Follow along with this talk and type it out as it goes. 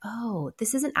oh,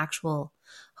 this isn't actual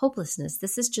hopelessness.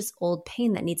 This is just old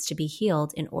pain that needs to be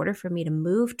healed in order for me to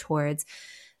move towards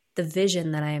the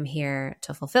vision that I am here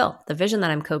to fulfill, the vision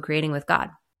that I'm co-creating with God.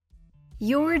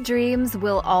 Your dreams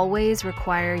will always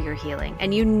require your healing,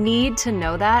 and you need to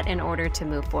know that in order to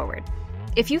move forward.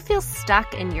 If you feel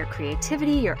stuck in your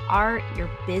creativity, your art, your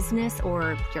business,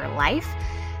 or your life,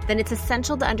 then it's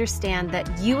essential to understand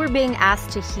that you are being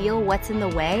asked to heal what's in the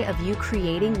way of you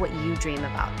creating what you dream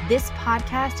about. This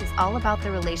podcast is all about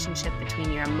the relationship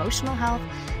between your emotional health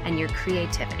and your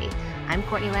creativity. I'm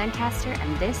Courtney Lancaster,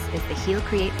 and this is the Heal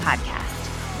Create podcast.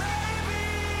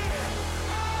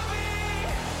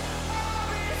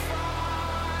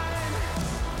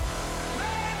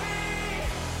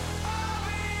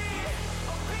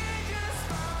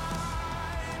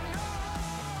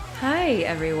 Hi,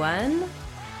 everyone.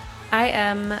 I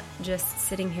am just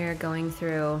sitting here going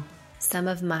through some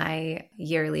of my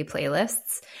yearly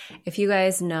playlists. If you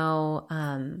guys know,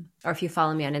 or if you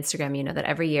follow me on Instagram, you know that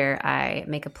every year I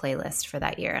make a playlist for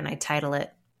that year and I title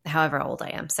it however old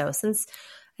I am. So since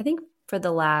I think for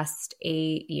the last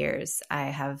 8 years, I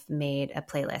have made a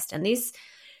playlist. And these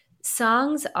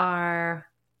songs are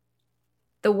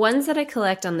the ones that I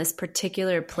collect on this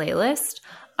particular playlist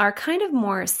are kind of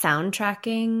more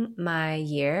soundtracking my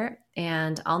year.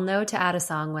 And I'll know to add a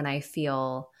song when I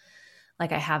feel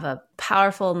like I have a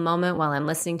powerful moment while I'm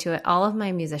listening to it. All of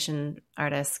my musician,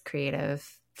 artists,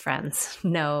 creative friends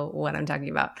know what I'm talking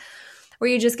about. Where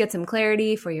you just get some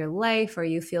clarity for your life, or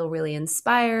you feel really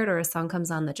inspired, or a song comes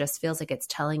on that just feels like it's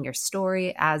telling your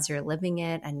story as you're living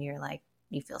it, and you're like,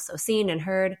 you feel so seen and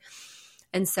heard.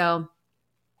 And so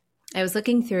I was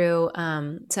looking through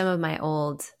some of my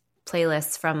old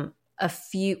playlists from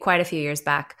quite a few years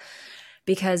back,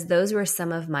 because those were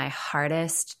some of my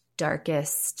hardest,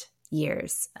 darkest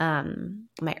years.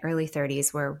 My early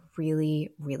 30s were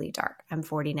really, really dark. I'm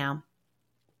 40 now.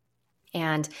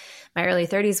 And my early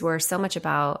 30s were so much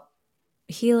about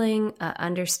healing,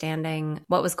 understanding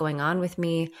what was going on with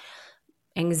me,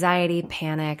 anxiety,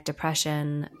 panic,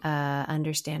 depression,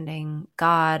 understanding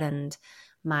God and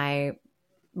my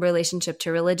relationship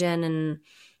to religion. And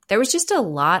there was just a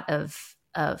lot of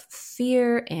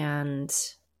fear and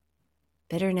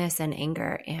bitterness and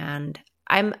anger. And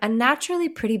I'm a naturally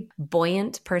pretty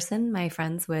buoyant person. My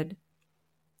friends would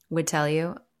tell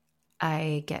you.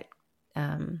 I get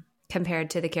compared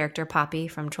to the character Poppy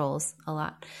from Trolls a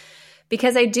lot.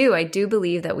 Because I do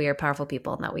believe that we are powerful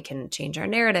people and that we can change our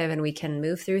narrative and we can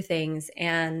move through things.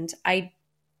 And I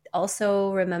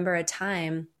also remember a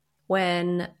time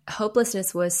when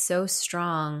hopelessness was so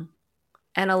strong.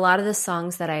 And a lot of the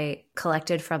songs that I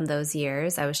collected from those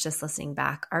years, I was just listening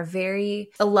back, are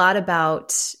a lot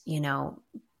about,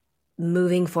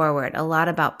 moving forward, a lot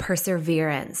about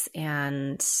perseverance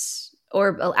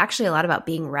or actually a lot about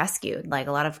being rescued, like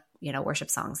a lot of, worship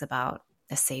songs about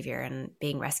a savior and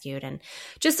being rescued, and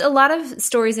just a lot of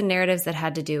stories and narratives that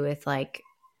had to do with like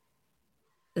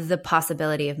the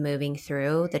possibility of moving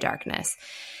through the darkness.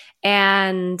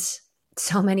 And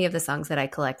so many of the songs that I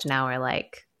collect now are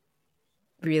like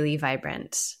really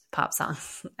vibrant pop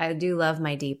songs. I do love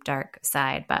my deep, dark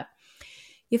side, but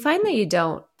you find that you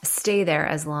don't stay there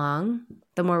as long.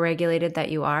 The more regulated that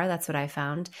you are, that's what I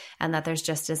found, and that there's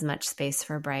just as much space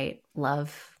for bright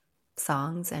love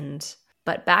songs.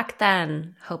 But back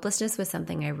then, hopelessness was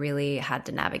something I really had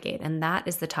to navigate, and that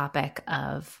is the topic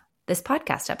of this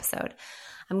podcast episode.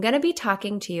 I'm going to be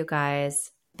talking to you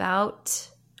guys about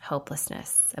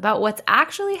hopelessness, about what's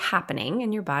actually happening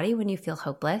in your body when you feel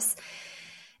hopeless,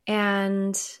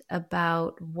 and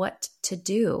about what to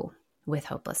do with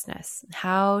hopelessness,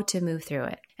 how to move through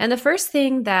it. And the first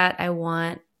thing that I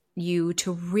want you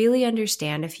to really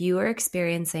understand if you are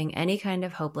experiencing any kind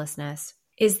of hopelessness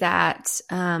is that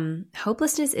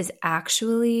hopelessness is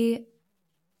actually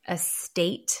a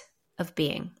state of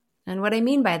being. And what I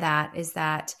mean by that is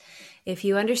that if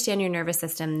you understand your nervous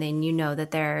system, then you know that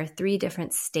there are 3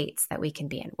 different states that we can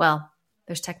be in. Well,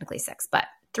 there's technically 6, but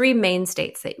 3 main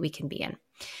states that we can be in.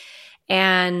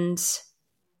 And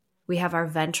we have our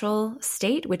ventral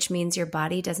state, which means your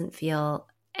body doesn't feel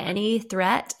any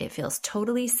threat. It feels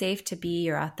totally safe to be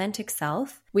your authentic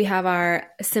self. We have our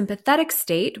sympathetic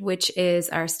state, which is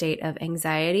our state of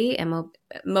anxiety and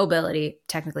mobility,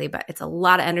 technically, but it's a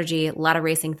lot of energy, a lot of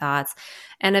racing thoughts,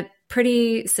 and a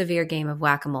pretty severe game of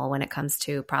whack-a-mole when it comes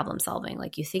to problem solving.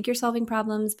 Like you think you're solving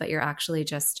problems, but you're actually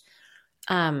just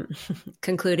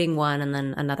concluding one, and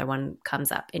then another one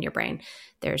comes up in your brain.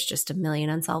 There's just a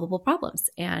million unsolvable problems,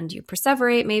 and you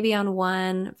perseverate maybe on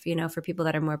one, for people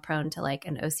that are more prone to like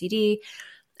an OCD.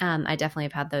 I definitely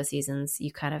have had those seasons.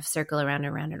 You kind of circle around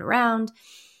and around and around,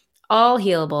 all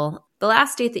healable. the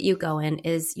last state that you go in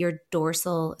is your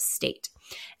dorsal state.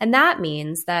 And that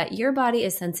means that your body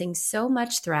is sensing so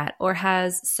much threat or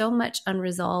has so much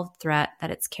unresolved threat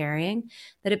that it's carrying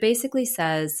that it basically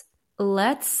says,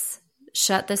 let's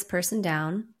shut this person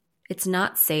down. It's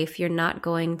not safe. You're not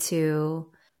going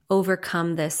to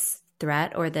overcome this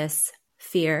threat or this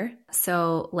fear.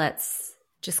 So let's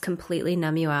just completely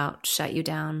numb you out, shut you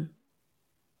down.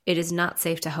 It is not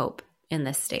safe to hope in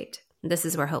this state. This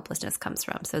is where hopelessness comes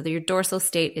from. So your dorsal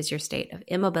state is your state of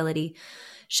immobility,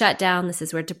 shut down. This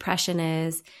is where depression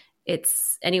is.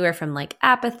 It's anywhere from like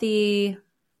apathy,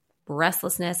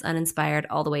 restlessness, uninspired,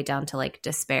 all the way down to like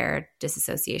despair,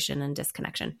 disassociation, and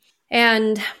disconnection.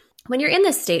 And when you're in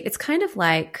this state, it's kind of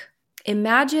like,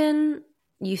 imagine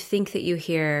you think that you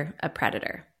hear a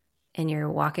predator and you're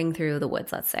walking through the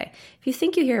woods, let's say. If you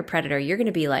think you hear a predator, you're going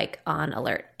to be like on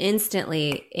alert,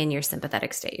 instantly in your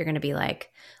sympathetic state. You're going to be like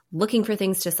looking for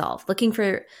things to solve, looking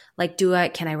for like,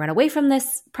 can I run away from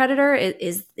this predator?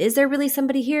 Is there really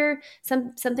somebody here?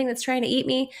 Something that's trying to eat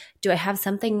me? Do I have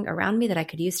something around me that I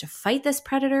could use to fight this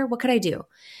predator? What could I do?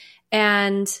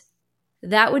 And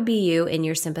that would be you in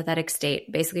your sympathetic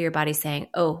state. Basically, your body's saying,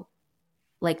 oh,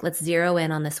 like let's zero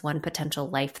in on this one potential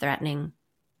life-threatening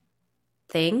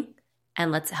thing,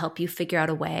 and let's help you figure out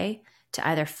a way to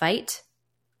either fight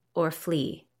or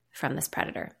flee from this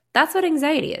predator. That's what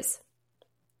anxiety is.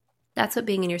 That's what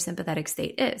being in your sympathetic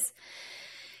state is.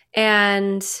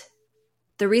 And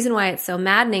the reason why it's so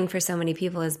maddening for so many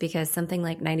people is because something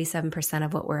like 97%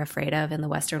 of what we're afraid of in the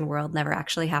Western world never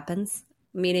actually happens.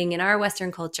 Meaning in our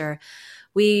Western culture,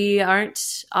 we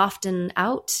aren't often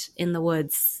out in the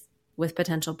woods with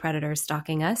potential predators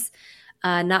stalking us.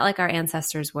 Not like our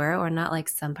ancestors were, or not like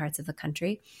some parts of the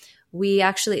country.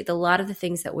 A lot of the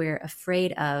things that we're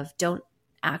afraid of don't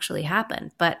actually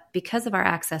happen. But because of our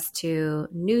access to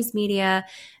news media,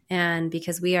 and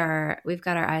because we've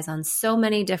got our eyes on so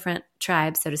many different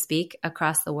tribes, so to speak,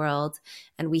 across the world,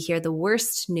 and we hear the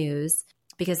worst news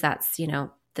because that's,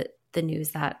 the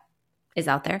news that is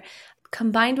out there,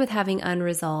 combined with having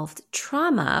unresolved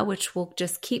trauma, which will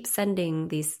just keep sending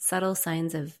these subtle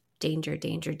signs of danger,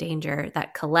 danger, danger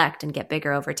that collect and get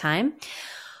bigger over time.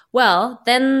 Well,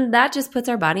 then that just puts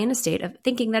our body in a state of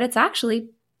thinking that it's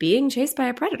actually being chased by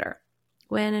a predator,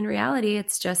 when in reality,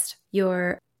 it's just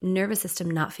your nervous system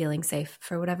not feeling safe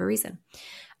for whatever reason.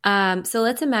 So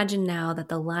let's imagine now that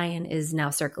the lion is now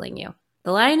circling you.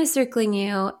 The lion is circling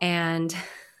you and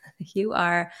you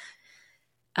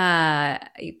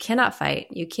cannot fight.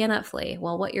 You cannot flee.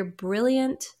 Well, what your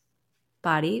brilliant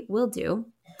body will do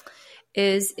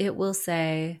is it will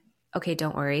say, okay,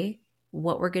 don't worry.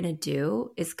 What we're going to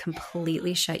do is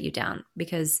completely shut you down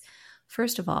because,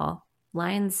 first of all,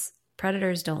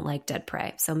 predators don't like dead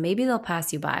prey. So maybe they'll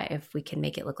pass you by if we can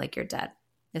make it look like you're dead.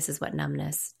 This is what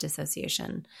numbness,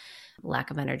 dissociation, lack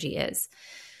of energy is.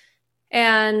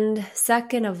 And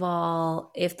second of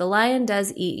all, if the lion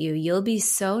does eat you, you'll be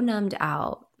so numbed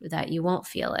out that you won't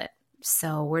feel it.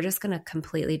 So we're just going to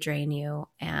completely drain you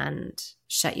and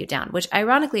shut you down, which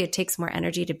ironically, it takes more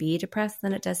energy to be depressed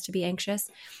than it does to be anxious.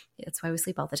 That's why we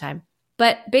sleep all the time.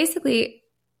 But basically,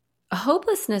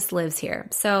 hopelessness lives here.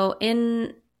 So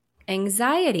in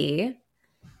anxiety,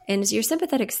 in your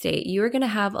sympathetic state, you are going to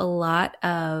have a lot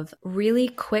of really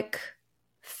quick,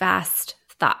 fast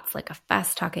thoughts, like a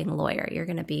fast-talking lawyer. You're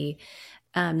going to be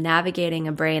navigating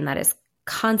a brain that is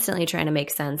constantly trying to make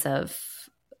sense of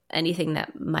anything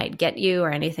that might get you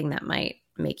or anything that might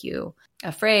make you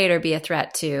afraid or be a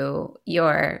threat to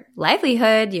your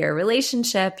livelihood, your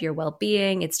relationship, your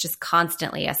well-being. It's just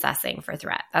constantly assessing for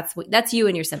threat. That's you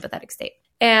in your sympathetic state.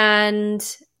 And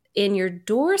in your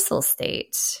dorsal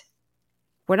state,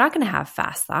 we're not going to have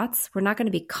fast thoughts. We're not going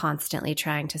to be constantly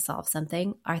trying to solve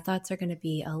something. Our thoughts are going to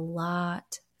be a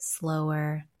lot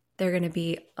slower. They're going to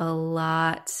be a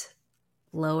lot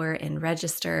lower in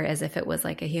register, as if it was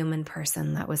like a human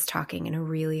person that was talking in a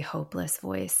really hopeless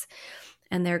voice.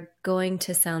 And they're going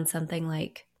to sound something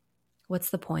like, what's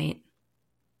the point?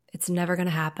 It's never going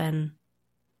to happen.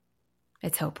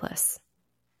 It's hopeless.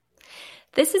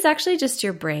 This is actually just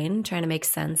your brain trying to make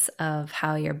sense of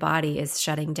how your body is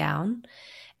shutting down.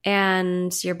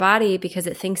 And your body, because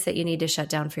it thinks that you need to shut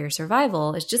down for your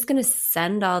survival, is just going to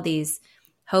send all these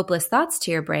hopeless thoughts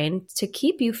to your brain to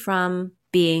keep you from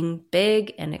being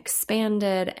big and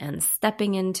expanded and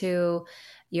stepping into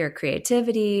your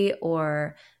creativity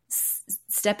or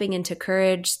stepping into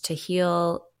courage to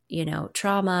heal,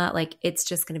 trauma. Like, it's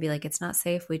just going to be like, it's not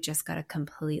safe. We just got to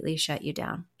completely shut you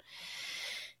down.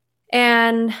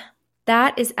 And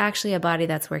that is actually a body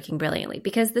that's working brilliantly,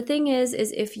 because the thing is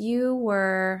if you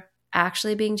were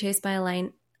actually being chased by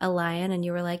a a lion and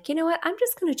you were like, you know what? I'm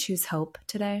just going to choose hope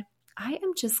today. I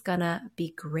am just going to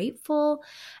be grateful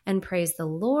and praise the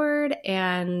Lord.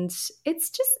 And it's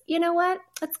just, you know what?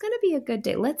 It's going to be a good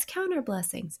day. Let's count our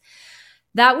blessings.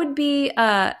 That would be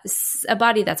a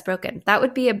body that's broken. That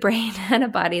would be a brain and a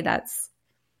body that's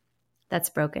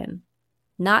broken.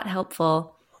 Not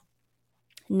helpful.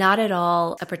 Not at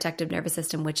all a protective nervous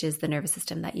system, which is the nervous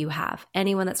system that you have.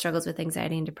 Anyone that struggles with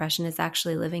anxiety and depression is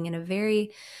actually living in a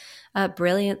very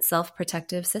brilliant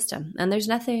self-protective system. And there's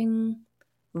nothing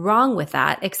wrong with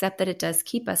that, except that it does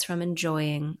keep us from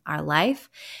enjoying our life,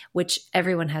 which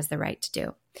everyone has the right to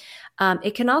do.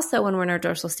 It can also, when we're in our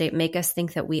dorsal state, make us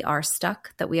think that we are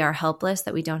stuck, that we are helpless,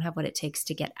 that we don't have what it takes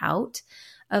to get out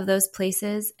of those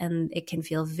places. And it can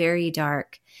feel very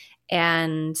dark.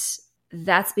 And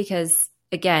that's because,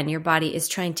 again, your body is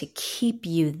trying to keep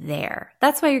you there.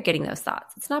 That's why you're getting those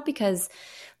thoughts. It's not because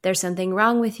there's something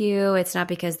wrong with you. It's not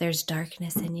because there's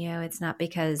darkness in you. It's not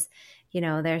because,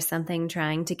 there's something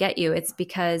trying to get you. It's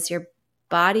because your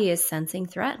body is sensing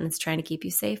threat and it's trying to keep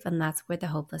you safe. And that's where the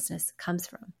hopelessness comes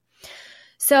from.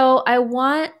 So I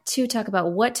want to talk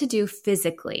about what to do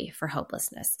physically for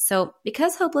hopelessness. So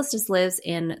because hopelessness lives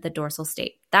in the dorsal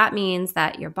state, that means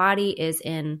that your body is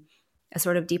in a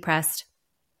sort of depressed,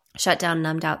 shut down,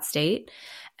 numbed out state,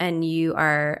 and you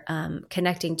are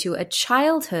connecting to a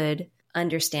childhood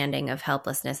understanding of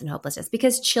helplessness and hopelessness,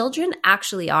 because children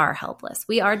actually are helpless.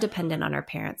 We are dependent on our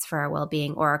parents for our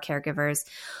well-being, or our caregivers,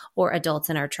 or adults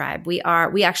in our tribe. We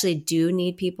actually do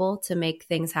need people to make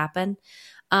things happen.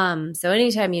 So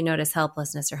anytime you notice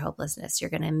helplessness or hopelessness, you're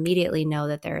going to immediately know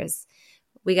that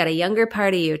we got a younger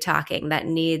part of you talking that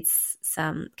needs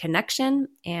some connection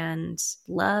and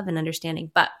love and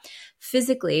understanding. But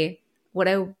physically, what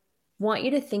I want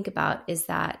you to think about is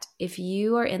that if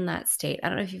you are in that state, I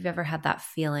don't know if you've ever had that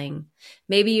feeling.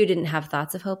 Maybe you didn't have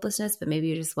thoughts of hopelessness, but maybe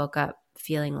you just woke up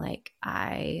feeling like,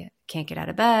 I can't get out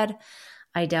of bed.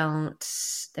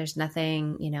 There's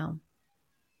nothing,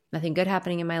 nothing good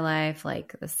happening in my life.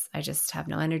 Like this, I just have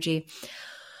no energy.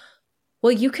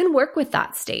 Well, you can work with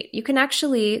that state. You can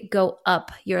actually go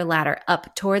up your ladder,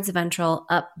 up towards ventral,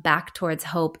 up back towards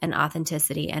hope and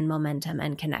authenticity and momentum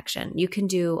and connection. You can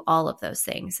do all of those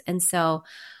things. And so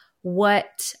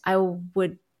what I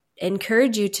would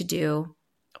encourage you to do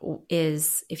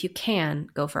is, if you can,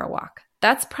 go for a walk.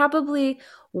 That's probably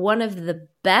one of the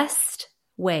best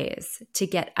ways to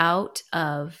get out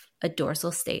of a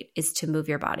dorsal state, is to move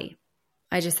your body.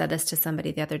 I just said this to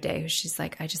somebody the other day. She's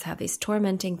like, I just have these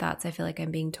tormenting thoughts. I feel like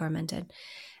I'm being tormented.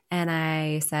 And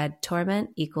I said,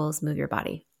 torment equals move your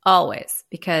body. Always.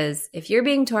 Because if you're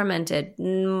being tormented,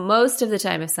 most of the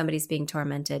time, if somebody's being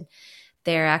tormented,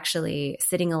 they're actually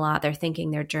sitting a lot. They're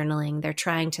thinking, they're journaling, they're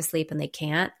trying to sleep and they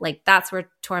can't. Like that's where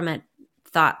tormenting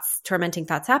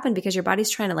thoughts happen, because your body's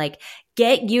trying to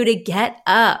get you to get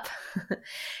up.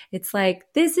 It's like,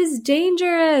 this is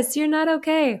dangerous. You're not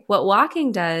okay. What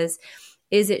walking does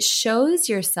is it shows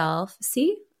yourself,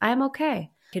 see, I'm okay.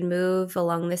 I can move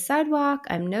along the sidewalk.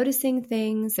 I'm noticing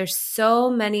things. There's so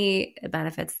many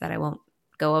benefits that I won't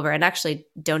go over, and actually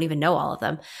don't even know all of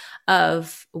them,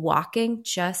 of walking,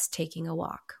 just taking a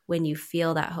walk when you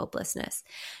feel that hopelessness.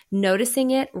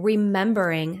 Noticing it,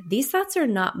 remembering these thoughts are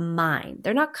not mine.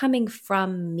 They're not coming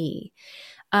from me.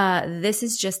 This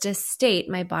is just a state.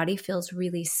 My body feels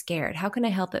really scared. How can I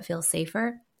help it feel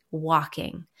safer?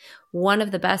 Walking. One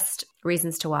of the best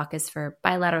reasons to walk is for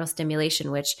bilateral stimulation,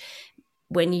 which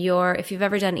if you've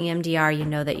ever done EMDR, you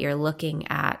know that you're looking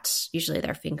at usually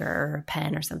their finger or a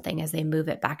pen or something as they move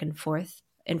it back and forth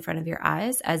in front of your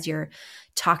eyes as you're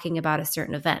talking about a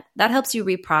certain event. That helps you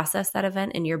reprocess that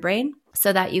event in your brain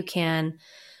so that you can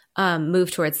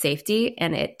move towards safety,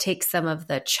 and it takes some of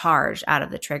the charge out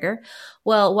of the trigger.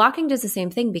 Well, walking does the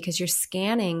same thing, because you're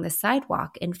scanning the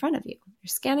sidewalk in front of you. You're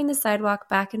scanning the sidewalk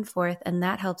back and forth, and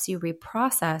that helps you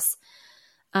reprocess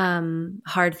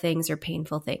hard things or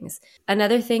painful things.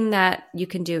 Another thing that you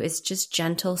can do is just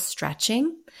gentle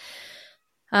stretching,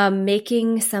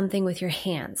 making something with your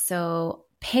hands. So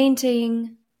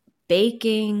painting,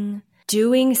 baking,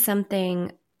 doing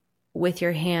something with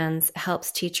your hands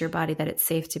helps teach your body that it's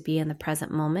safe to be in the present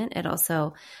moment. It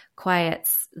also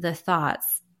quiets the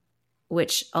thoughts,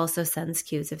 which also sends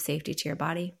cues of safety to your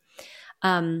body.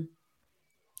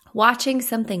 Watching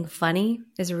something funny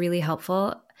is really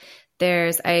helpful.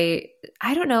 I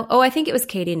don't know. Oh, I think it was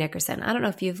Katie Nickerson. I don't know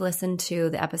if you've listened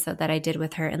to the episode that I did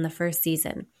with her in the first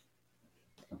season,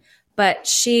 but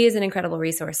she is an incredible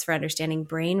resource for understanding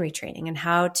brain retraining and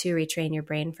how to retrain your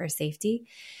brain for safety.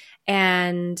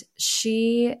 And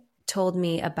she told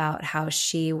me about how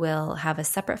she will have a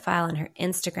separate file in her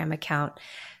Instagram account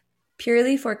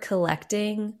purely for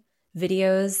collecting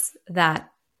videos that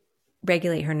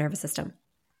regulate her nervous system.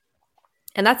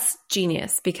 And that's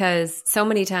genius, because so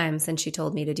many times since she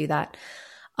told me to do that,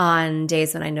 on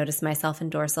days when I noticed myself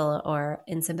in dorsal or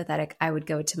in sympathetic, I would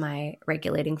go to my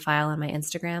regulating file on my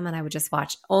Instagram and I would just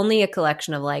watch only a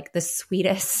collection of like the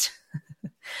sweetest,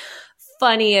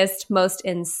 funniest, most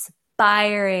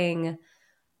inspiring,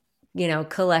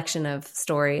 collection of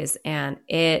stories. And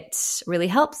it really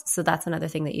helps. So that's another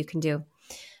thing that you can do.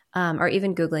 Or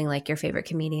even Googling like your favorite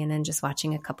comedian and just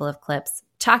watching a couple of clips.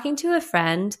 Talking to a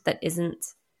friend that isn't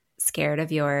scared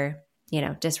of your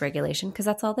dysregulation, because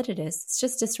that's all that it is. It's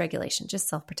just dysregulation, just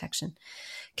self-protection,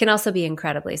 can also be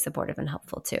incredibly supportive and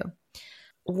helpful too.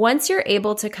 Once you're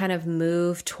able to kind of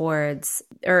move towards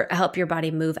or help your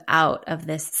body move out of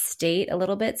this state a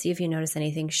little bit, see if you notice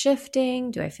anything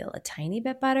shifting. Do I feel a tiny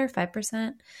bit better?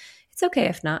 5%? It's okay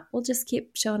if not. We'll just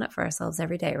keep showing up for ourselves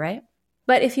every day, right?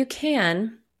 But if you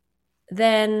can,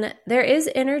 then there is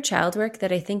inner child work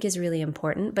that I think is really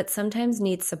important, but sometimes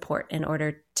needs support in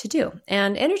order to do.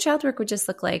 And inner child work would just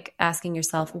look like asking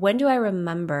yourself, when do I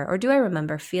remember, or do I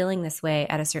remember feeling this way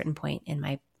at a certain point in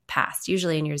my past,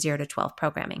 usually in your 0 to 12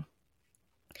 programming?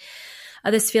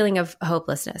 This feeling of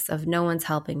hopelessness, of no one's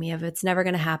helping me, of it's never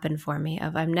going to happen for me,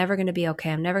 of I'm never going to be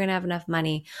okay, I'm never going to have enough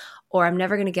money, or I'm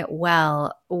never going to get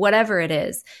well, whatever it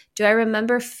is. Do I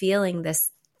remember feeling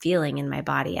this feeling in my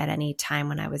body at any time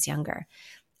when I was younger?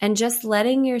 And just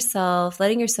letting your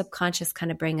subconscious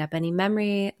kind of bring up any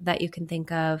memory that you can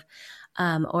think of,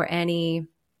 or any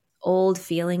old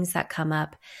feelings that come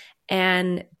up,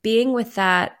 and being with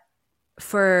that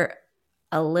for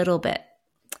a little bit.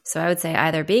 So I would say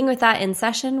either being with that in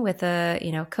session with a,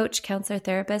 coach, counselor,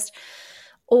 therapist,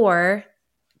 or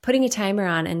putting a timer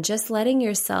on and just letting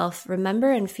yourself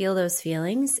remember and feel those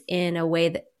feelings in a way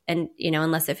that, and,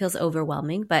 unless it feels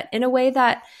overwhelming, but in a way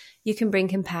that you can bring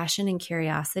compassion and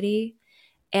curiosity.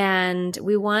 And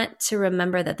we want to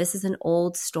remember that this is an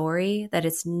old story, that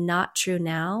it's not true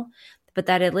now, but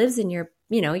that it lives in your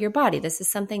body. This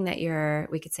is something that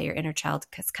we could say your inner child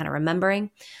is kind of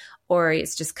remembering, or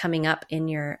it's just coming up in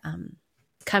your,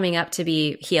 coming up to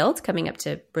be healed, coming up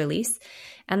to release.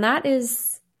 And that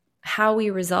is how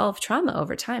we resolve trauma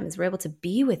over time, is we're able to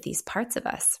be with these parts of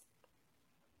us.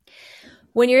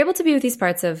 When you're able to be with these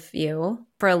parts of you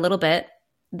for a little bit,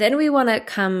 then we want to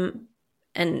come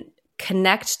and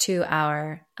connect to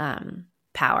our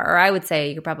power. Or I would say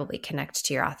you could probably connect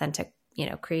to your authentic,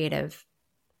 creative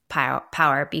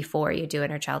power before you do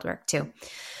inner child work too.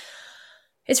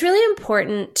 It's really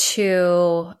important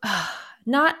to,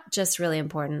 not just really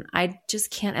important, I just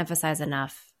can't emphasize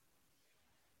enough.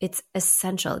 It's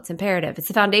essential. It's imperative. It's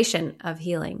the foundation of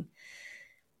healing.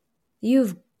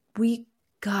 We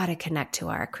gotta connect to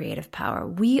our creative power.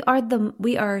 We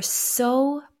are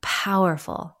so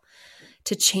powerful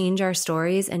to change our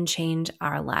stories and change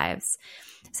our lives.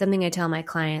 Something I tell my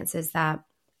clients is that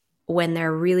when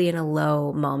they're really in a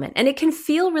low moment, and it can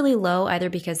feel really low either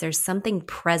because there's something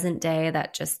present day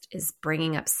that just is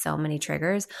bringing up so many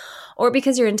triggers, or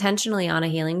because you're intentionally on a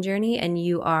healing journey and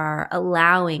you are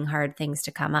allowing hard things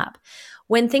to come up.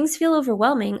 When things feel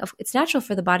overwhelming, it's natural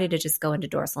for the body to just go into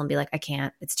dorsal and be like, I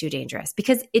can't, it's too dangerous,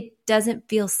 because it doesn't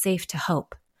feel safe to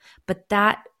hope. But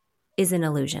that is an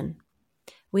illusion.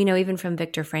 We know even from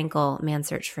Viktor Frankl, Man's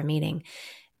Search for Meaning,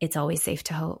 it's always safe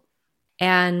to hope.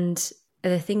 And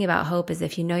the thing about hope is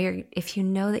if you know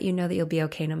that you'll be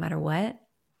okay no matter what,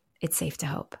 it's safe to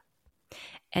hope.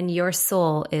 And your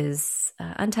soul is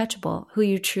untouchable. Who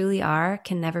you truly are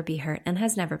can never be hurt and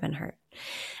has never been hurt.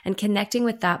 And connecting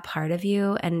with that part of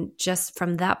you, and just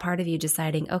from that part of you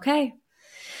deciding, okay,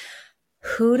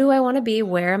 who do I want to be?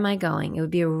 Where am I going? It would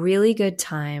be a really good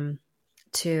time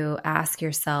to ask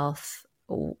yourself,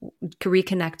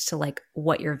 reconnect to like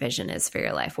what your vision is for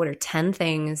your life. What are 10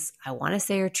 things I want to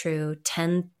say are true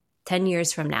 10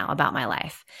 years from now about my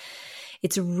life?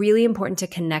 It's really important to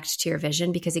connect to your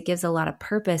vision, because it gives a lot of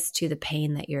purpose to the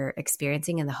pain that you're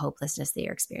experiencing and the hopelessness that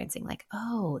you're experiencing. Like,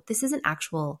 oh, this isn't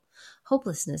actual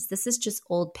hopelessness. This is just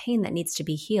old pain that needs to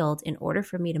be healed in order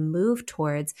for me to move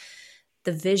towards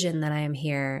the vision that I am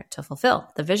here to fulfill,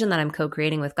 the vision that I'm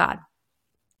co-creating with God.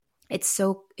 It's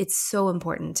so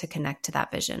important to connect to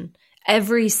that vision.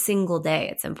 Every single day,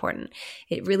 it's important.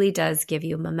 It really does give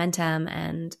you momentum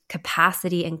and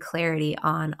capacity and clarity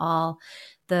on all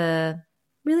the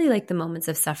really like the moments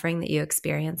of suffering that you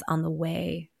experience on the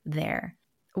way there.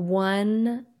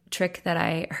 One trick that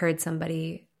I heard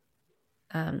somebody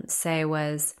say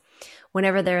was,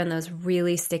 whenever they're in those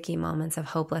really sticky moments of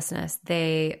hopelessness,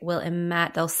 they'll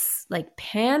like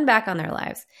pan back on their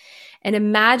lives and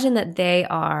imagine that they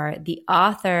are the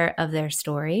author of their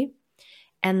story,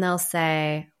 and they'll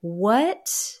say,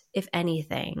 what, if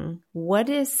anything, what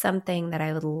is something that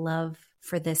I would love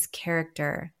for this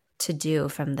character to do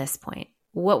from this point?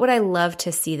 What would I love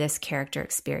to see this character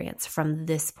experience from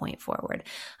this point forward?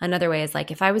 Another way is like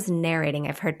if I was narrating,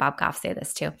 I've heard Bob Goff say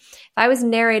this too. If I was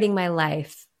narrating my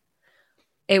life,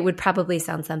 it would probably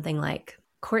sound something like,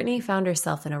 Courtney found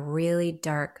herself in a really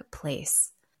dark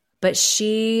place, but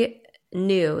she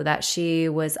knew that she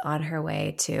was on her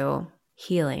way to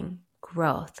healing,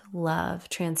 growth, love,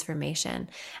 transformation.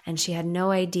 And she had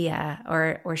no idea,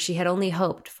 or she had only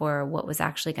hoped for what was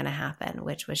actually going to happen,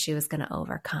 which was she was going to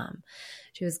overcome.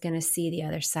 She was going to see the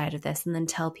other side of this and then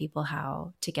tell people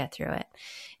how to get through it.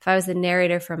 If I was the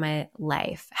narrator for my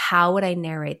life, how would I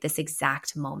narrate this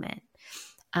exact moment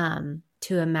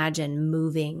to imagine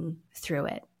moving through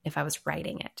it if I was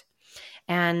writing it?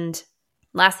 And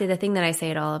lastly, the thing that I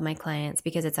say to all of my clients,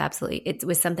 because it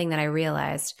was something that I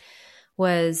realized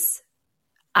was,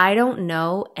 I don't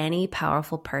know any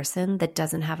powerful person that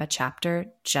doesn't have a chapter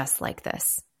just like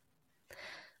this.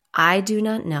 I do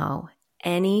not know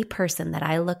any person that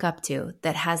I look up to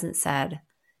that hasn't said,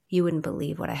 you wouldn't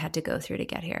believe what I had to go through to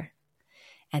get here.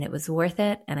 And it was worth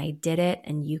it, and I did it,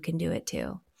 and you can do it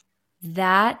too.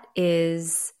 That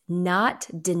is not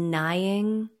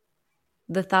denying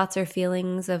the thoughts or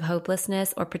feelings of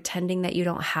hopelessness or pretending that you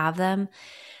don't have them.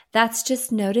 That's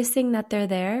just noticing that they're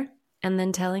there and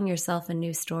then telling yourself a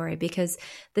new story, because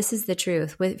this is the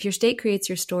truth. If your state creates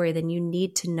your story, then you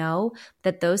need to know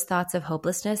that those thoughts of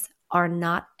hopelessness are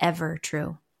not ever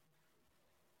true.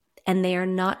 And they are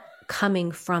not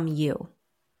coming from you.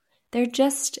 They're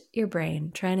just your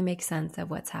brain trying to make sense of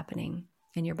what's happening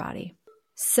in your body.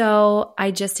 So I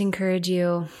just encourage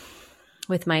you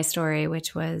with my story,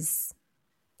 which was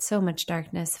so much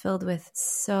darkness, filled with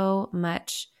so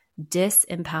much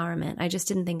disempowerment. I just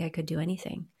didn't think I could do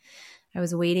anything. I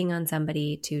was waiting on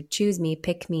somebody to choose me,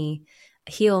 pick me,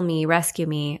 heal me, rescue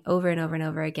me over and over and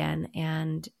over again.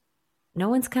 And no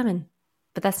one's coming.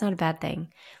 But that's not a bad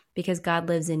thing, because God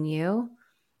lives in you,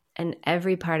 and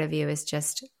every part of you is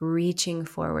just reaching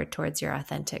forward towards your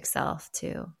authentic self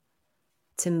to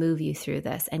move you through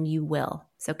this, and you will.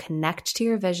 So connect to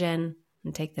your vision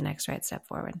and take the next right step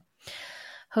forward.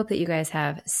 Hope that you guys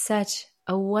have such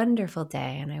a wonderful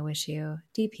day, and I wish you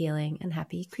deep healing and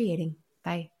happy creating.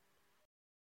 Bye.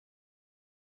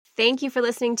 Thank you for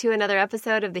listening to another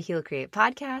episode of the Heal Create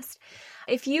podcast.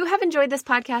 If you have enjoyed this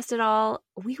podcast at all,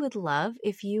 we would love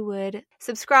if you would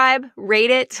subscribe, rate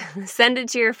it, send it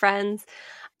to your friends.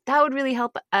 That would really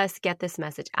help us get this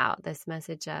message out, this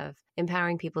message of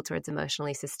empowering people towards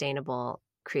emotionally sustainable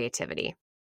creativity.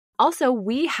 Also,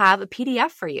 we have a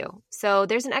PDF for you. So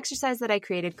there's an exercise that I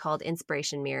created called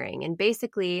Inspiration Mirroring. And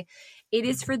basically, it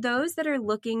is for those that are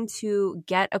looking to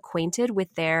get acquainted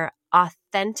with their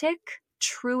authentic,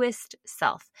 truest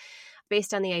self,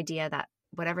 based on the idea that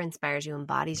whatever inspires you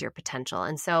embodies your potential.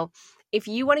 And so if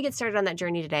you want to get started on that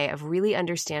journey today of really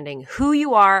understanding who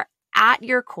you are at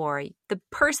your core, the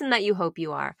person that you hope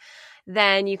you are,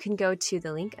 then you can go to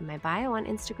the link in my bio on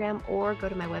Instagram or go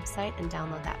to my website and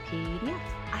download that PDF.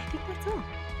 I think that's all.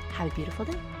 Have a beautiful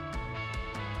day.